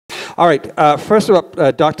All right. First of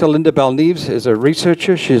all, Dr. Lynda Balneaves is a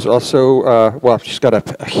researcher. She's also, well, she's got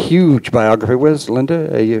a huge biography. Where's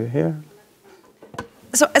Lynda? Are you here?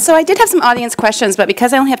 So I did have some audience questions, but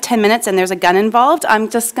because I only have 10 minutes and there's a gun involved, I'm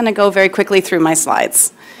just going to go very quickly through my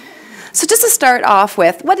slides. So just to start off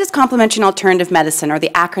with, what is complementary and alternative medicine, or the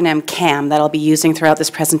acronym CAM that I'll be using throughout this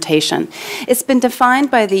presentation? It's been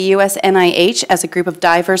defined by the US NIH as a group of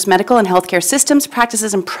diverse medical and healthcare systems,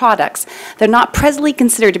 practices, and products that are not presently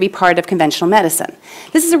considered to be part of conventional medicine.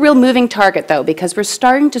 This is a real moving target, though, because we're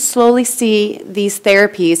starting to slowly see these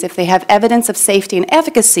therapies, if they have evidence of safety and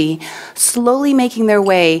efficacy, slowly making their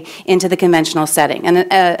way into the conventional setting. And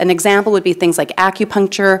an example would be things like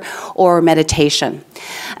acupuncture or meditation.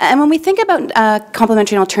 And when we think about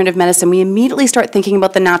complementary and alternative medicine, we immediately start thinking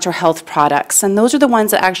about the natural health products. And those are the ones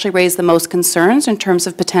that actually raise the most concerns in terms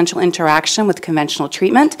of potential interaction with conventional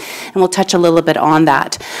treatment. And we'll touch a little bit on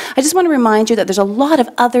that. I just want to remind you that there's a lot of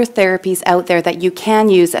other therapies out there that you can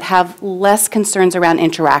use that have less concerns around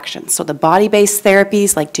interaction. So the body-based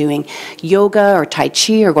therapies like doing yoga or tai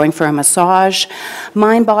chi or going for a massage.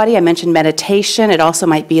 Mind-body, I mentioned meditation. It also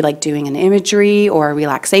might be like doing an imagery or a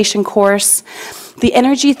relaxation course. The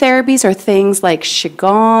energy therapies are things like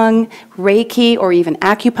Qigong, Reiki, or even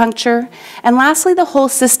acupuncture. And lastly, the whole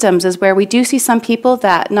systems is where we do see some people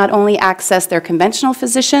that not only access their conventional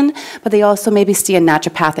physician, but they also maybe see a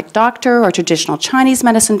naturopathic doctor or traditional Chinese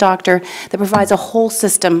medicine doctor that provides a whole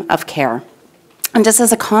system of care. And just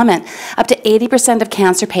as a comment, up to 80% of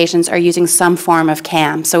cancer patients are using some form of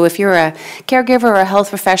CAM. So if you're a caregiver or a health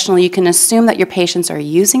professional, you can assume that your patients are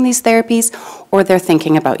using these therapies or they're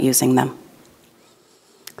thinking about using them.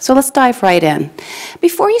 So let's dive right in.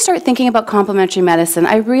 Before you start thinking about complementary medicine,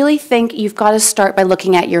 I really think you've got to start by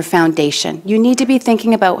looking at your foundation. You need to be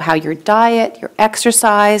thinking about how your diet, your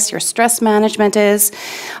exercise, your stress management is.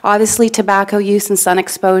 Obviously, tobacco use and sun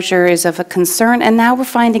exposure is of a concern, and now we're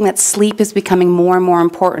finding that sleep is becoming more and more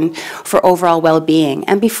important for overall well-being.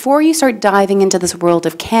 And before you start diving into this world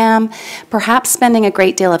of CAM, perhaps spending a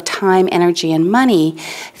great deal of time, energy, and money,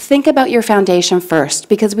 think about your foundation first,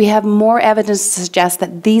 because we have more evidence to suggest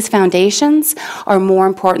that these foundations are more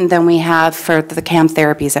important than we have for the CAM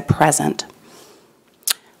therapies at present.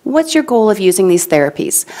 What's your goal of using these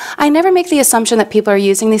therapies? I never make the assumption that people are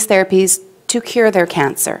using these therapies to cure their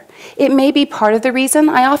cancer. It may be part of the reason.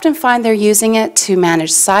 I often find they're using it to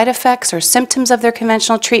manage side effects or symptoms of their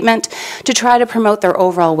conventional treatment, to try to promote their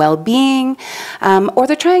overall well-being, or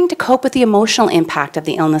they're trying to cope with the emotional impact of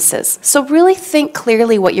the illnesses. So really think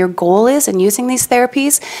clearly what your goal is in using these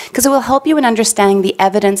therapies, because it will help you in understanding the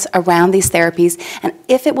evidence around these therapies and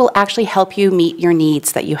if it will actually help you meet your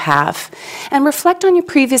needs that you have. And reflect on your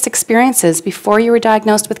previous experiences before you were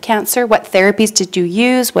diagnosed with cancer. What therapies did you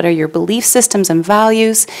use? What are your belief systems and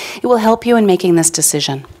values? It will help you in making this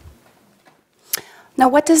decision. Now,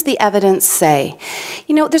 what does the evidence say?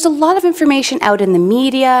 You know, there's a lot of information out in the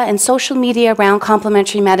media and social media around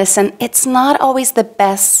complementary medicine. It's not always the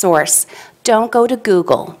best source. Don't go to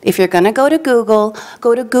Google. If you're going to go to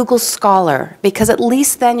Google Scholar, because at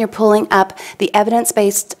least then you're pulling up the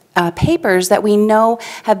evidence-based papers that we know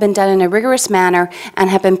have been done in a rigorous manner and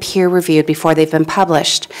have been peer-reviewed before they've been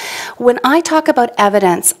published. When I talk about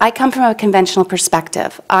evidence, I come from a conventional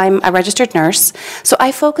perspective. I'm a registered nurse, so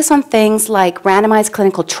I focus on things like randomized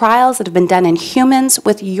clinical trials that have been done in humans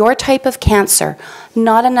with your type of cancer,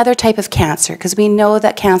 not another type of cancer, because we know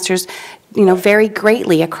that cancers vary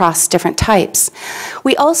greatly across different types.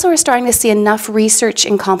 We also are starting to see enough research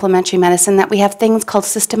in complementary medicine that we have things called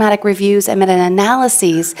systematic reviews and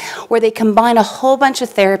meta-analyses where they combine a whole bunch of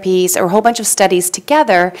therapies or a whole bunch of studies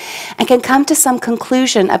together and can come to some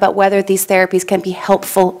conclusion about whether these therapies can be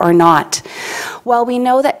helpful or not. While we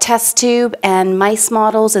know that test tube and mice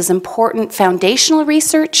models is important foundational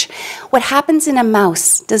research, what happens in a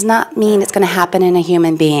mouse does not mean it's going to happen in a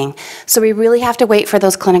human being. So we really have to wait for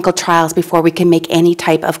those clinical trials before we can make any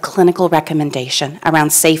type of clinical recommendation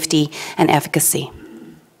around safety and efficacy.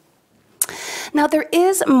 Now, there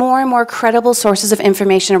is more and more credible sources of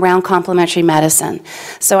information around complementary medicine.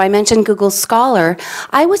 So I mentioned Google Scholar.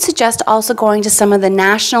 I would suggest also going to some of the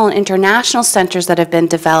national and international centers that have been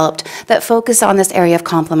developed that focus on this area of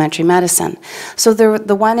complementary medicine. So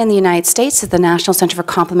the one in the United States is the National Center for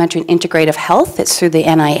Complementary and Integrative Health. It's through the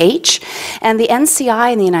NIH. And the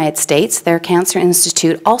NCI in the United States, their Cancer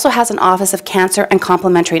Institute, also has an Office of Cancer and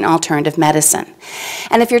Complementary and Alternative Medicine.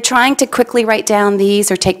 And if you're trying to quickly write down these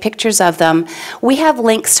or take pictures of them, we have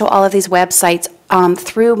links to all of these websites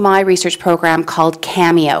through my research program called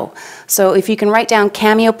Cameo. So if you can write down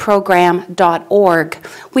cameoprogram.org,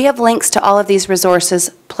 we have links to all of these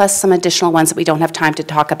resources, plus some additional ones that we don't have time to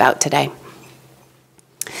talk about today.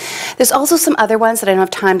 There's also some other ones that I don't have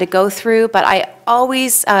time to go through, but I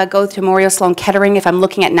always go to Memorial Sloan Kettering if I'm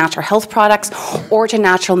looking at natural health products or to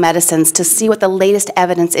natural medicines to see what the latest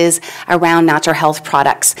evidence is around natural health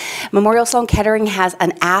products. Memorial Sloan Kettering has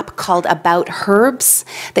an app called About Herbs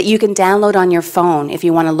that you can download on your phone if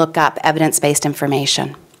you want to look up evidence-based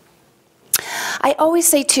information. I always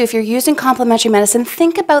say, too, if you're using complementary medicine,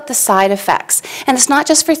 think about the side effects. And it's not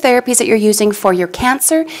just for therapies that you're using for your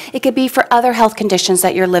cancer. It could be for other health conditions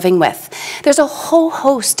that you're living with. There's a whole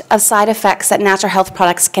host of side effects that natural health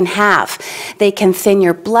products can have. They can thin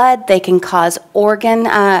your blood. They can cause organ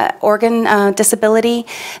disability.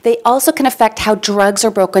 They also can affect how drugs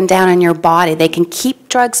are broken down in your body. They can keep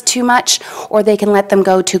drugs too much, or they can let them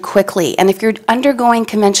go too quickly. And if you're undergoing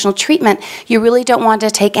conventional treatment, you really don't want to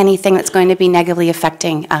take anything that's going to be negatively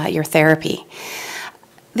affecting your therapy.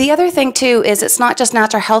 The other thing, too, is it's not just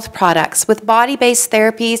natural health products. With body-based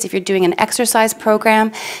therapies, if you're doing an exercise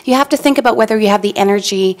program, you have to think about whether you have the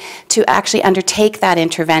energy to actually undertake that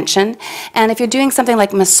intervention. And if you're doing something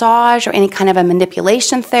like massage or any kind of a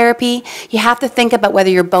manipulation therapy, you have to think about whether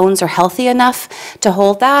your bones are healthy enough to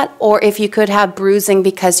hold that, or if you could have bruising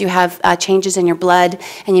because you have changes in your blood,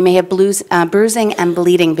 and you may have bruising and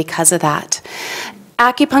bleeding because of that.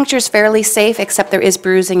 Acupuncture is fairly safe, except there is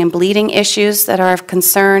bruising and bleeding issues that are of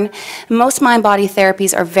concern. Most mind-body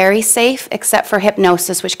therapies are very safe, except for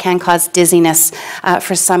hypnosis, which can cause dizziness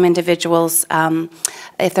for some individuals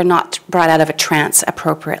if they're not brought out of a trance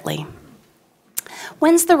appropriately.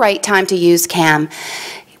 When's the right time to use CAM?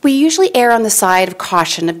 We usually err on the side of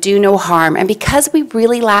caution, of do no harm, and because we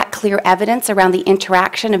really lack clear evidence around the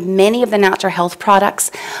interaction of many of the natural health products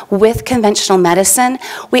with conventional medicine,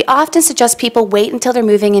 we often suggest people wait until they're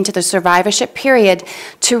moving into the survivorship period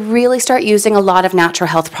to really start using a lot of natural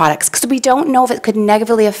health products, because we don't know if it could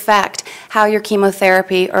negatively affect how your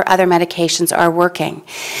chemotherapy or other medications are working.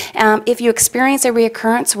 If you experience a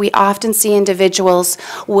reoccurrence, we often see individuals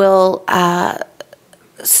will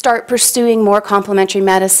start pursuing more complementary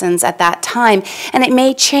medicines at that time, and it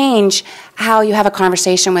may change how you have a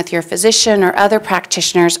conversation with your physician or other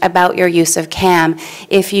practitioners about your use of CAM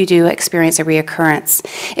if you do experience a reoccurrence.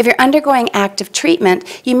 If you're undergoing active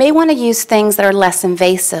treatment, you may want to use things that are less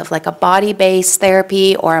invasive, like a body-based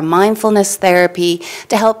therapy or a mindfulness therapy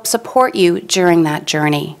to help support you during that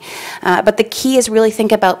journey. But the key is really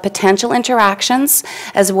think about potential interactions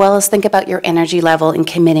as well as think about your energy level in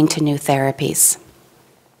committing to new therapies.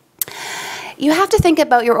 You have to think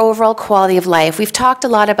about your overall quality of life. We've talked a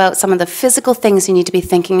lot about some of the physical things you need to be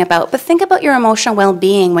thinking about, but think about your emotional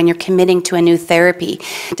well-being when you're committing to a new therapy.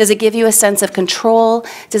 Does it give you a sense of control?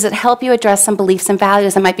 Does it help you address some beliefs and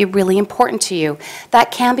values that might be really important to you?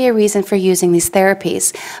 That can be a reason for using these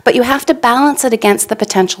therapies, but you have to balance it against the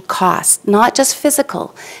potential cost, not just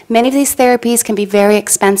physical. Many of these therapies can be very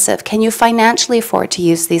expensive. Can you financially afford to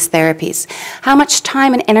use these therapies? How much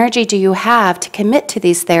time and energy do you have to commit to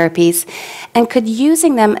these therapies? And could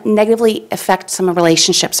using them negatively affect some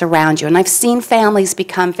relationships around you? And I've seen families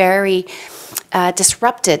become very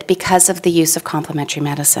disrupted because of the use of complementary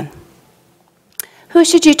medicine. Who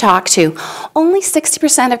should you talk to? Only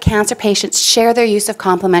 60% of cancer patients share their use of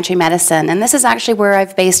complementary medicine, and this is actually where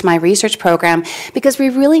I've based my research program, because we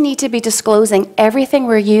really need to be disclosing everything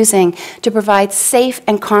we're using to provide safe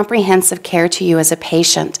and comprehensive care to you as a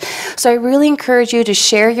patient. So I really encourage you to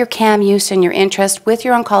share your CAM use and your interest with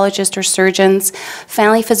your oncologist or surgeons,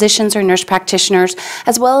 family physicians or nurse practitioners,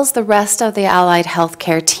 as well as the rest of the allied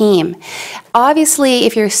healthcare team. Obviously,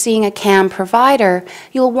 if you're seeing a CAM provider,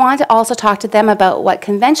 you'll want to also talk to them about what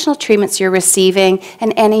conventional treatments you're receiving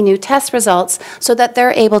and any new test results so that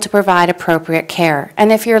they're able to provide appropriate care.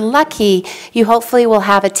 And if you're lucky, you hopefully will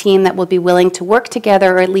have a team that will be willing to work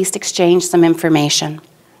together or at least exchange some information.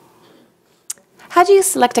 How do you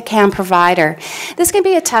select a CAM provider? This can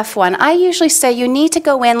be a tough one. I usually say you need to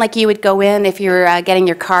go in like you would go in if you're getting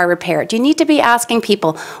your car repaired. You need to be asking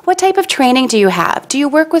people, what type of training do you have? Do you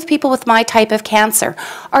work with people with my type of cancer?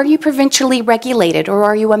 Are you provincially regulated, or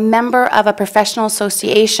are you a member of a professional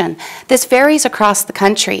association? This varies across the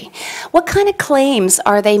country. What kind of claims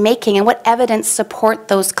are they making, and what evidence support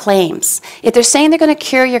those claims? If they're saying they're going to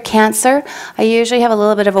cure your cancer, I usually have a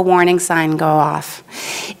little bit of a warning sign go off.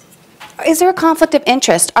 Is there a conflict of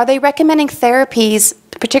interest? Are they recommending therapies,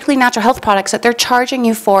 particularly natural health products, that they're charging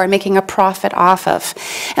you for and making a profit off of?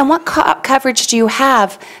 And what coverage do you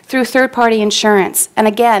have through third-party insurance? And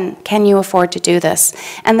again, can you afford to do this?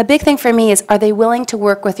 And the big thing for me is, are they willing to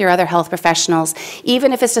work with your other health professionals,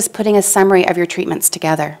 even if it's just putting a summary of your treatments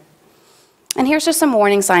together? And here's just some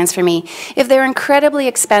warning signs for me. If they're incredibly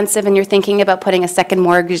expensive and you're thinking about putting a second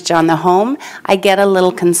mortgage on the home, I get a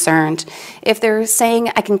little concerned. If they're saying,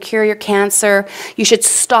 I can cure your cancer, you should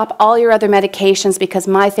stop all your other medications because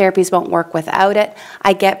my therapies won't work without it,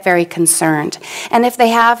 I get very concerned. And if they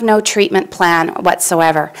have no treatment plan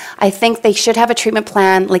whatsoever, I think they should have a treatment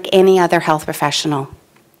plan like any other health professional.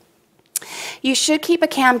 You should keep a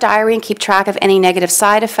CAM diary and keep track of any negative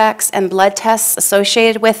side effects and blood tests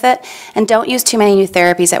associated with it, and don't use too many new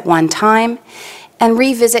therapies at one time, and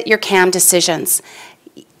revisit your CAM decisions.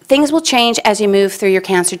 Things will change as you move through your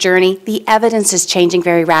cancer journey. The evidence is changing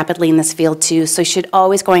very rapidly in this field too, so you should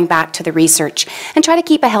always going back to the research and try to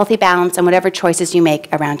keep a healthy balance in whatever choices you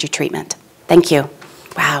make around your treatment. Thank you.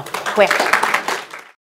 Wow, quick.